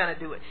know He's going to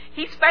do it.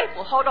 He's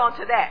faithful. Hold on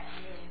to that.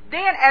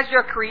 Then as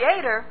your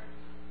Creator,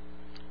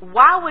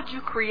 why would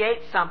you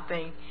create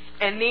something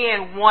and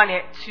then want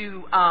it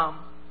to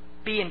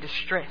be in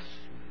distress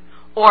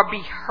or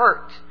be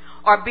hurt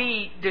or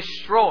be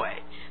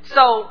destroyed?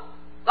 So,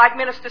 like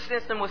Minister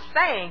Stinson was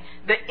saying,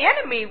 the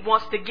enemy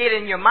wants to get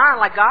in your mind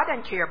like God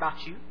doesn't care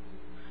about you.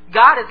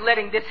 God is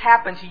letting this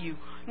happen to you.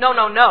 No.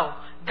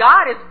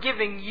 God is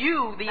giving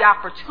you the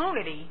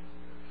opportunity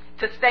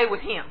to stay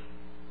with Him.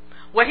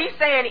 What He's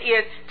saying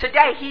is,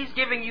 today He's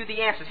giving you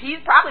the answers. He's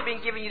probably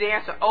been giving you the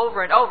answer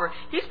over and over.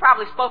 He's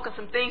probably spoken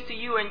some things to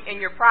you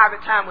in your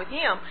private time with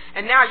Him,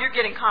 and now you're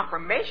getting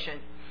confirmation.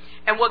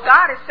 And what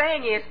God is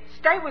saying is,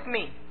 stay with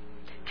me.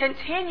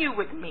 Continue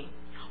with me.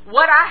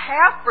 What I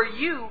have for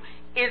you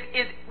is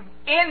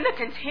in the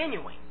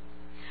continuing.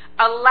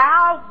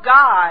 Allow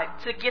God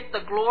to get the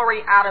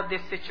glory out of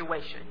this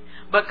situation.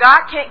 But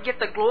God can't get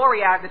the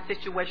glory out of the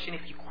situation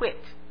if you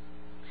quit.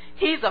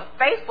 He's a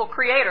faithful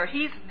Creator.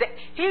 He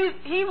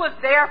was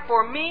there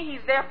for me.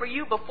 He's there for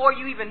you before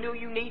you even knew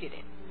you needed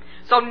Him.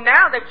 So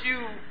now that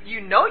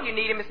you know you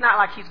need Him, it's not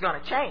like He's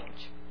going to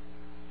change.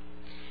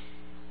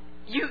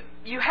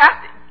 You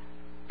have to.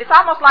 It's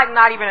almost like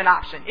not even an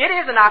option. It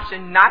is an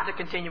option not to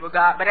continue with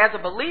God, but as a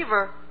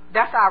believer,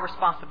 that's our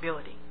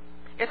responsibility.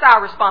 It's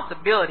our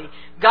responsibility.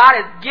 God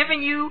has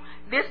given you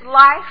this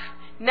life.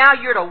 Now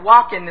you're to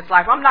walk in this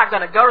life. I'm not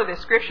going to go to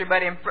this scripture,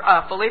 but in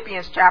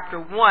Philippians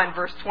chapter 1,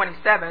 verse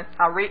 27,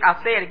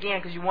 I'll say it again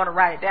because you want to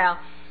write it down.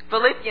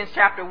 Philippians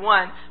chapter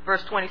 1,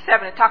 verse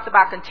 27, it talks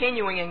about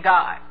continuing in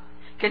God,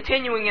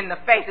 continuing in the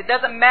faith. It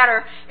doesn't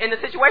matter in the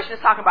situation.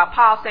 It's talking about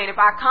Paul saying, if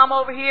I come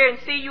over here and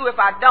see you, if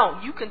I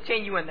don't, you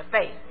continue in the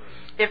faith.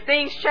 If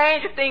things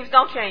change, if things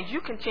don't change, you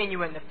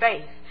continue in the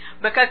faith.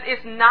 Because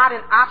it's not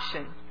an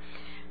option.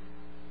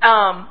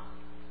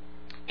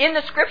 In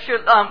the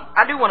scripture,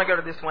 I do want to go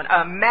to this one.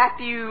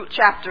 Matthew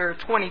chapter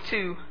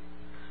 22,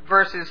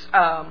 verses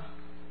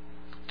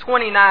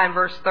 29,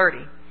 verse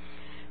 30.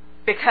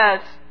 Because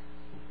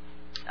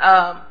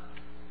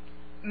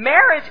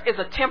marriage is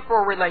a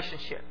temporal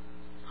relationship.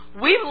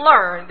 We've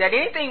learned that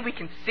anything we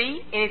can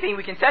see, anything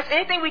we can touch,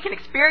 anything we can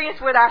experience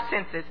with our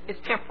senses is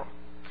temporal.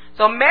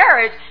 So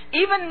marriage,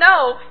 even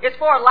though it's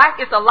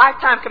it's a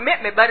lifetime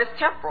commitment, but it's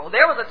temporal.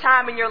 There was a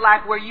time in your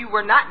life where you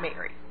were not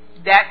married.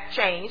 That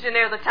changed, and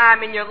there's a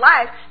time in your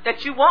life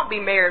that you won't be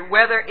married,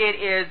 whether it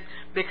is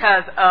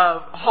because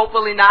of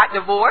hopefully not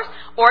divorce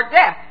or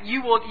death.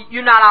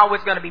 You're not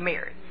always going to be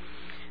married.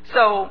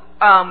 So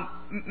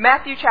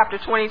Matthew chapter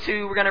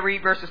 22, we're going to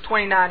read verses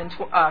 29 and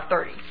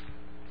 30.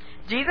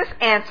 Jesus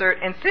answered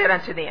and said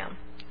unto them,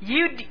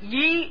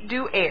 Ye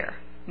do err,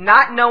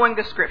 not knowing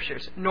the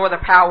Scriptures, nor the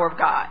power of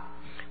God.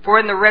 For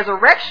in the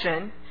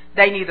resurrection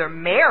they neither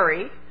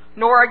marry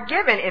nor are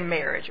given in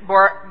marriage,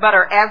 but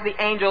are as the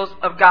angels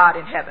of God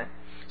in heaven.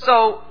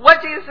 So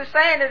what Jesus is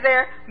saying is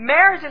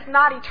marriage is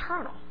not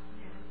eternal.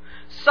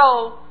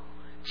 So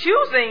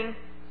choosing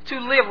to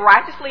live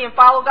righteously and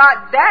follow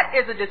God, that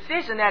is a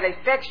decision that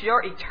affects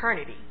your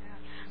eternity.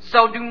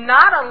 So do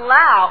not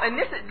allow, and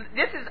this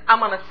is I'm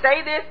going to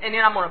say this and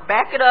then I'm going to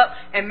back it up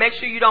and make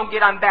sure you don't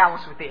get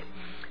unbalanced with this.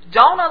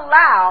 Don't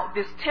allow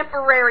this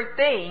temporary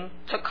thing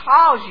to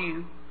cause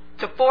you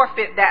to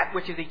forfeit that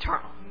which is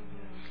eternal.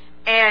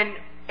 And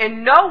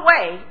in no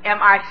way am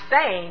I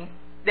saying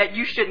that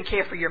you shouldn't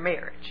care for your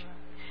marriage,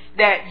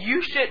 that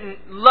you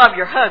shouldn't love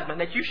your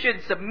husband, that you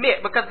shouldn't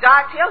submit, because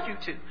God tells you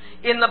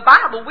to. In the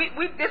Bible, we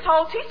this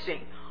whole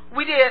teaching,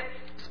 we did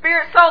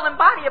spirit, soul, and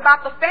body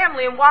about the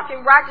family and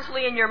walking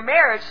righteously in your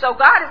marriage. So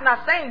God is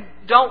not saying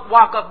don't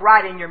walk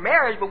upright in your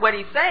marriage, but what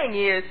He's saying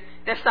is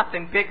there's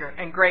something bigger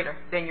and greater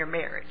than your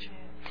marriage.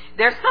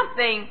 There's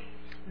something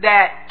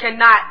that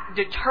cannot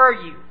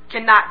deter you,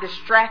 cannot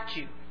distract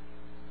you.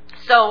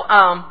 So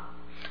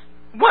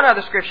one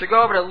other scripture.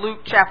 Go over to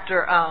Luke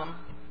chapter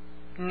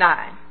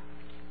 9.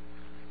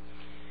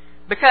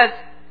 Because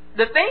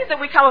the things that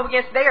we come up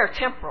against, they are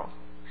temporal.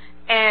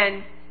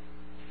 And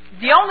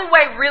the only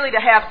way really to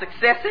have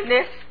success in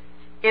this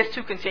is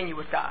to continue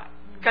with God.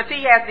 Because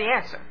He has the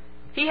answer.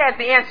 He has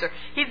the answer.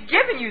 He's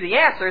given you the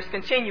answer. It's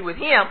continue with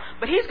Him.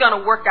 But He's going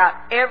to work out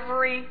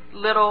every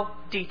little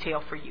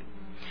detail for you.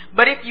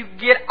 But if you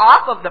get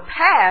off of the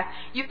path,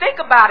 you think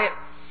about it.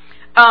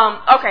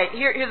 Okay,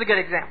 here's a good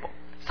example.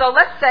 So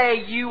let's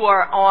say you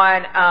are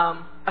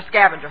on a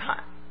scavenger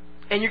hunt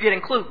and you're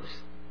getting clues.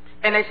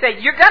 And they say,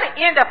 you're going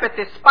to end up at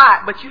this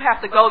spot, but you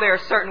have to go there a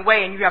certain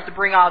way and you have to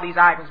bring all these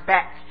items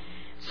back.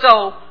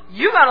 So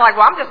you're going to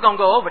well, I'm just going to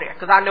go over there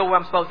because I know where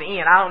I'm supposed to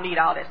end. I don't need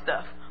all that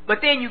stuff. But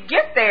then you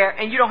get there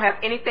and you don't have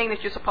anything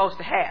that you're supposed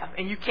to have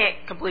and you can't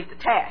complete the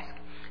task.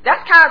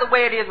 That's kind of the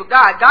way it is with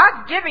God.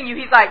 God's giving you,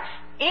 He's like,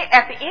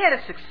 at the end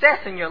is success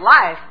in your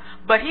life,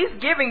 but He's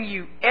giving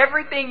you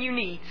everything you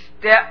need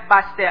step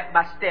by step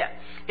by step.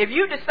 If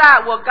you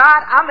decide, well,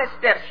 God, I'm at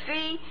step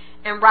C,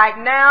 and right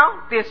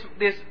now this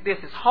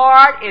is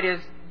hard.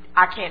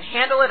 I can't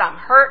handle it. I'm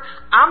hurt.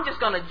 I'm just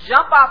going to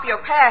jump off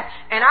your path,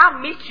 and I'll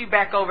meet you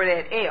back over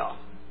there at L.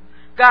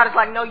 God is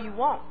like, no, you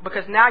won't,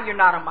 because now you're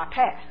not on my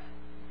path.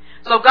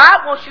 So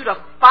God wants you to,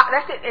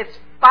 that's it, it's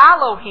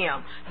follow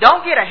Him.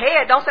 Don't get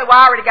ahead. Don't say, well,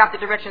 I already got the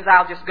directions,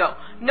 I'll just go.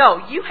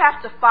 No, you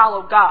have to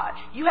follow God.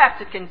 You have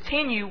to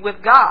continue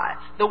with God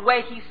the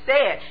way He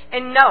said.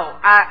 And no,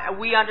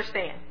 we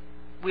understand.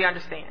 We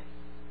understand.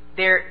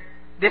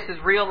 This is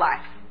real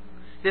life.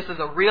 This is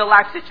a real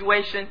life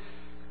situation.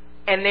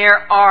 And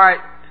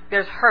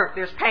there's hurt,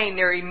 there's pain,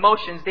 there are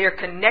emotions, there are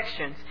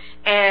connections.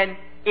 And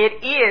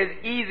it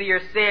is easier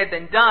said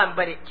than done,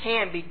 but it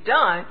can be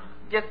done.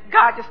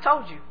 God just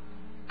told you.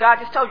 God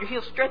just told you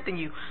He'll strengthen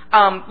you.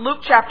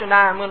 Luke chapter 9,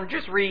 I'm going to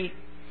just read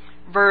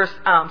verse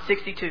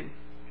 62.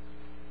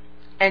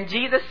 And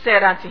Jesus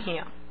said unto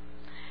him,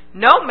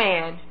 no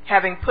man,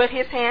 having put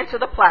his hand to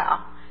the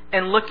plow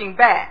and looking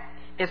back,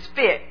 is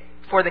fit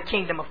for the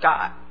kingdom of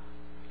God.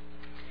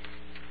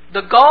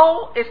 The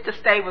goal is to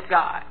stay with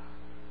God.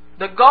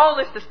 The goal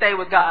is to stay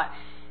with God.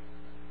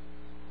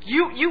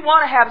 You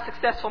want to have a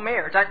successful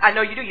marriage. I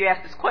know you do. You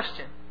ask this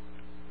question.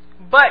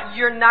 But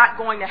you're not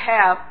going to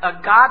have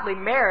a godly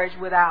marriage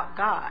without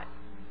God.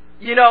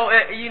 You're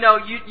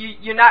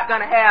not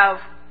going to have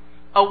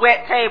a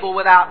wet table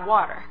without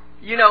water.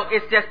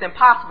 It's just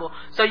impossible.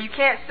 So you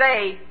can't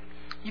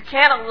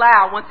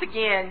allow, once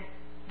again,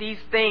 these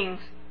things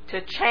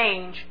to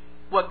change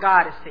what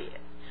God has said.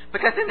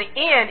 Because in the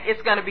end,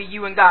 it's going to be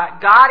you and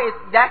God.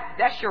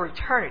 That's your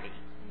eternity.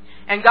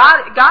 And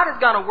God is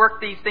going to work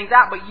these things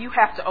out, but you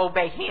have to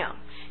obey Him.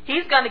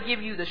 He's going to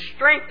give you the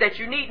strength that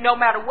you need no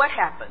matter what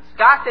happens.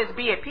 God says,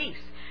 be at peace.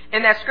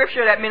 In that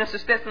scripture that Minister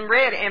Stinson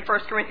read in 1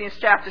 Corinthians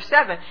chapter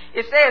 7,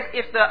 it says,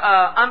 if the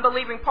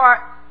unbelieving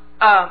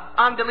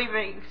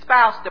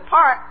spouse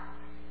depart,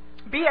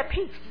 be at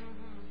peace.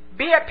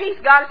 Be at peace.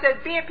 God says,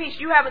 be at peace.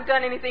 You haven't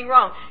done anything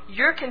wrong.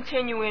 You're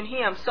continuing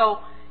Him. So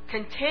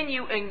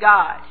continue in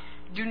God.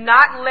 Do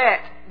not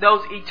let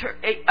those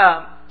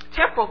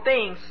temporal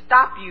things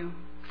stop you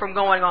from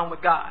going on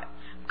with God.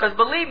 Because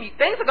believe me,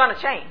 things are going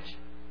to change.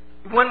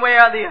 One way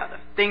or the other,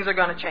 things are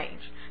going to change.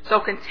 So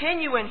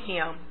continue in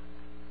Him.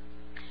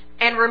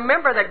 And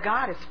remember that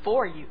God is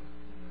for you.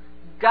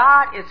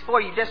 God is for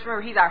you. Just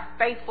remember, He's our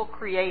faithful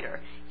Creator.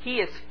 He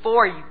is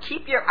for you.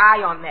 Keep your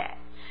eye on that.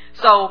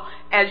 So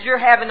as you're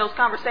having those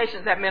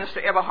conversations that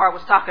Minister Everhart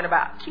was talking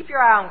about, keep your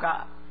eye on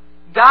God.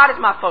 God is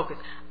my focus.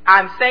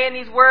 I'm saying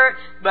these words,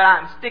 but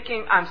I'm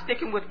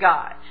sticking with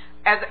God.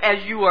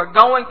 As you are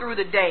going through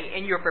the day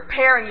and you're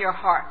preparing your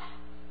heart,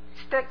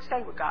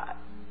 stay with God.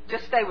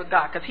 Just stay with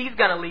God, because He's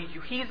going to lead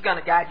you. He's going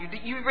to guide you.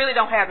 You really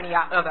don't have any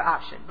other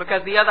option,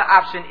 because the other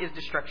option is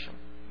destruction.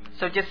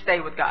 So just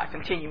stay with God.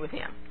 Continue with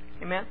Him.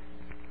 Amen?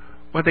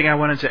 One thing I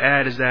wanted to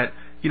add is that,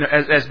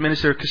 as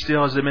Minister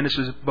Castile, as the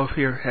ministers both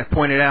here have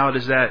pointed out,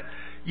 is that,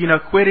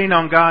 quitting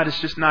on God is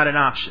just not an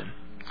option.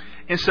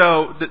 And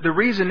so the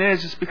reason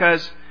is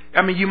because,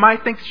 you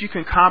might think that you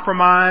can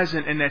compromise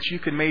and that you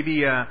can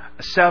maybe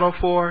settle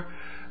for,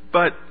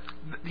 but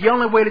the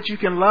only way that you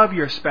can love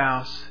your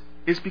spouse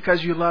is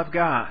because you love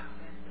God.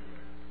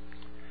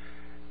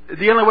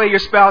 The only way your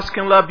spouse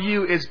can love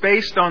you is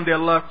based on their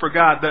love for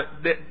God.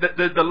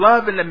 The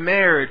love in the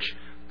marriage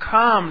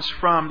comes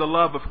from the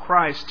love of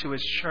Christ to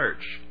His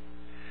church.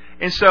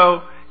 And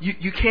so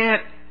you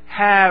can't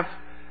have,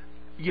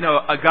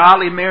 a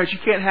godly marriage. You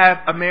can't have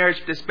a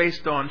marriage that's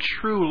based on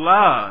true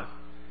love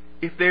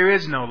if there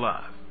is no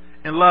love.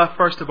 And love,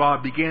 first of all,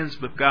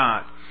 begins with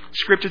God.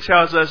 Scripture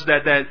tells us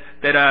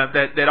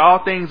that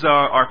all things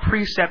are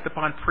precept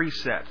upon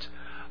precept,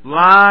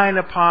 line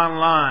upon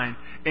line,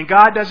 and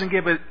God doesn't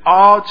give it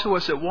all to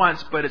us at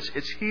once, but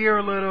it's here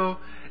a little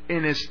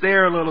and it's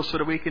there a little, so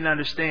that we can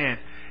understand.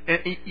 And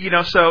if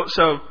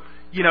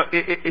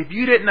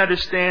you didn't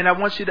understand, I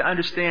want you to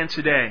understand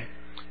today.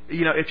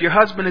 If your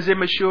husband is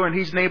immature and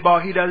he's Nabal,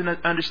 he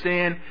doesn't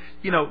understand.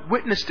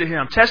 Witness to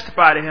him,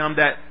 testify to him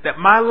that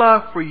my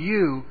love for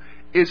you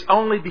is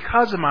only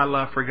because of my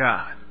love for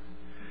God.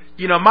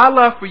 You know, my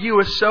love for you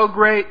is so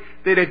great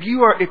that if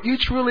you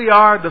truly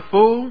are the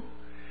fool,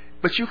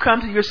 but you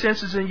come to your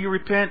senses and you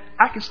repent,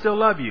 I can still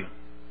love you.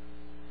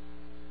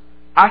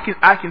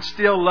 I can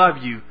still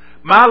love you.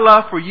 My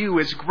love for you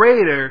is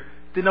greater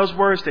than those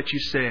words that you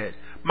said.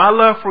 My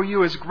love for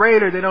you is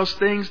greater than those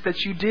things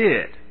that you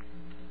did.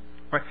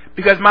 Right?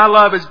 Because my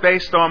love is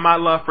based on my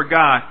love for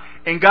God.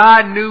 And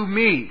God knew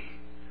me,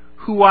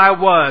 who I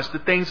was, the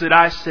things that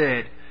I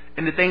said,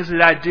 and the things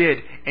that I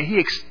did. And He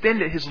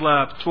extended His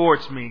love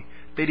towards me,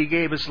 that He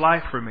gave His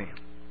life for me.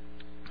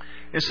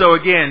 And so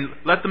again,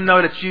 let them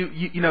know that you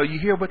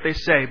hear what they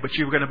say, but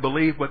you're going to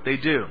believe what they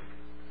do.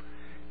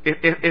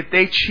 If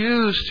they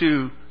choose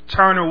to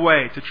turn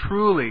away, to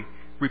truly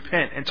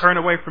repent and turn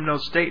away from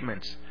those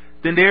statements,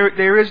 then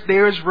there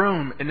is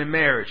room in the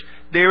marriage.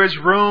 There is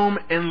room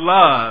in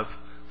love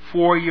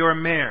for your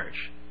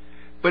marriage.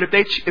 But if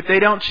they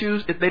don't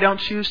choose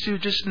to,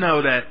 just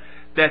know that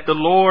the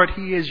Lord,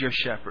 He is your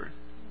shepherd.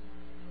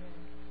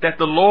 That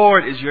the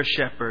Lord is your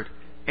shepherd,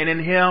 and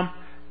in Him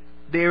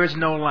there is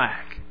no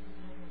lack.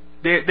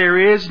 There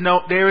is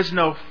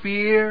no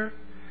fear.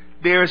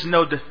 There is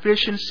no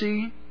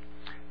deficiency.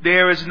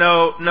 There is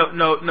no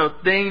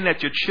thing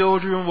that your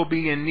children will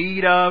be in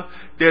need of.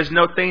 There's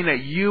no thing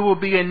that you will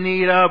be in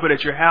need of, but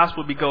that your house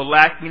will go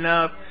lacking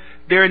of.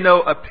 There are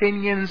no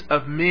opinions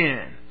of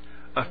men,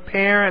 of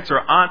parents or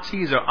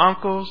aunties or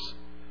uncles.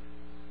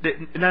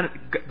 The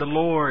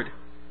Lord,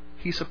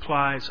 He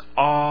supplies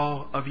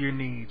all of your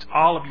needs.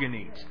 All of your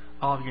needs.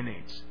 All of your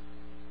needs.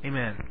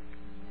 Amen.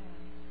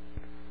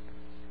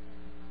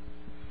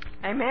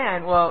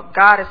 Amen. Well,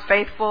 God is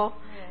faithful,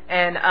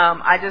 and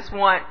I just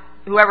want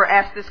whoever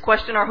asked this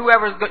question or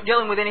whoever's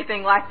dealing with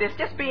anything like this,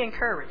 just be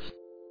encouraged.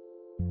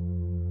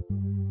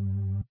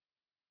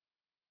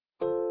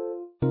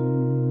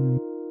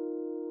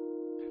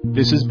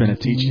 This has been a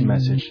teaching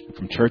message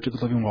from Church of the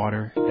Living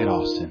Water at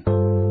Austin.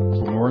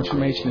 For more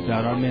information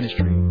about our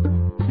ministry,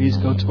 please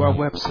go to our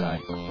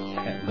website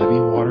at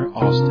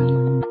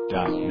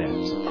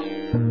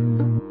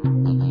livingwateraustin.net.